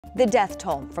The death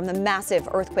toll from the massive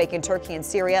earthquake in Turkey and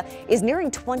Syria is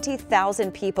nearing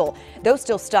 20,000 people. Those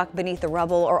still stuck beneath the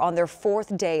rubble are on their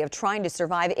fourth day of trying to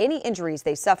survive any injuries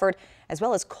they suffered, as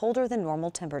well as colder than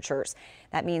normal temperatures.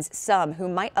 That means some who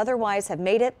might otherwise have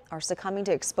made it are succumbing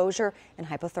to exposure and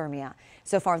hypothermia.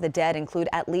 So far, the dead include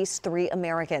at least 3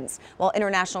 Americans. While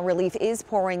international relief is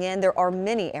pouring in, there are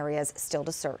many areas still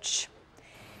to search.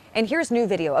 And here's new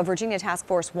video of Virginia Task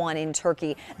Force 1 in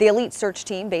Turkey. The elite search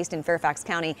team based in Fairfax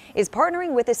County is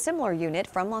partnering with a similar unit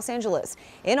from Los Angeles.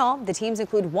 In all, the teams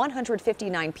include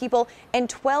 159 people and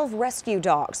 12 rescue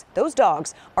dogs. Those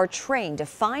dogs are trained to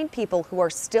find people who are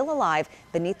still alive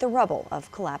beneath the rubble of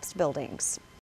collapsed buildings.